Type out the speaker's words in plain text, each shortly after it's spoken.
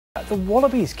The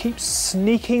Wallabies keep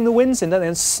sneaking the wins in, don't they?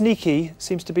 And sneaky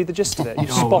seems to be the gist of it. You've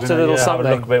spotted a little something.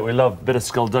 Have a look at it. We love a bit of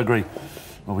skulduggery.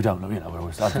 Well, we don't know, we're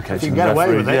always advocating. If you can get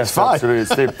away with it, yes, it's fine.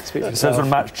 Absolutely. It's a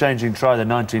match-changing try, the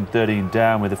 19-13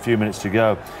 down with a few minutes to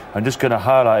go. I'm just going to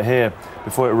highlight here,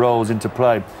 before it rolls into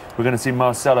play, we're going to see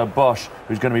Marcelo Bosch,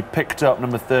 who's going to be picked up,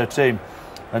 number 13.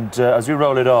 And as we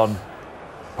roll it on,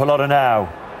 Polota-Nau.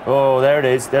 Oh, there it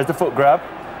is. There's the foot grab.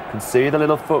 You can see the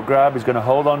little foot grab. He's going to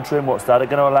hold on to him. What's that going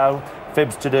to allow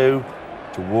Phipps to do?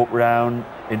 To walk round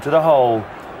into the hole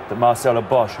that Marcelo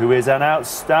Bosch, who is an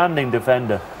outstanding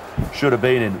defender, should have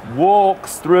been in.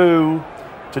 Walks through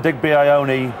to Digby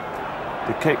Ioane.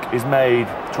 The kick is made,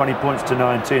 20 points to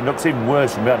 19. Looks even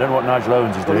worse from me. I don't know what Nigel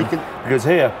Owens is doing. Because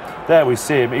there we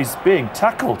see him. He's being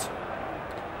tackled.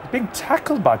 He's being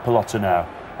tackled by Polota-Nau.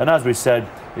 And as we said,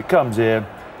 it comes here.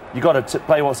 You've got to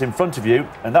play what's in front of you,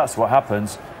 and that's what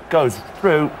happens. Goes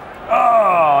through.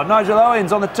 Oh, Nigel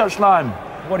Owens on the touchline.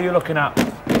 What are you looking at?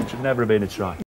 Should never have been a try.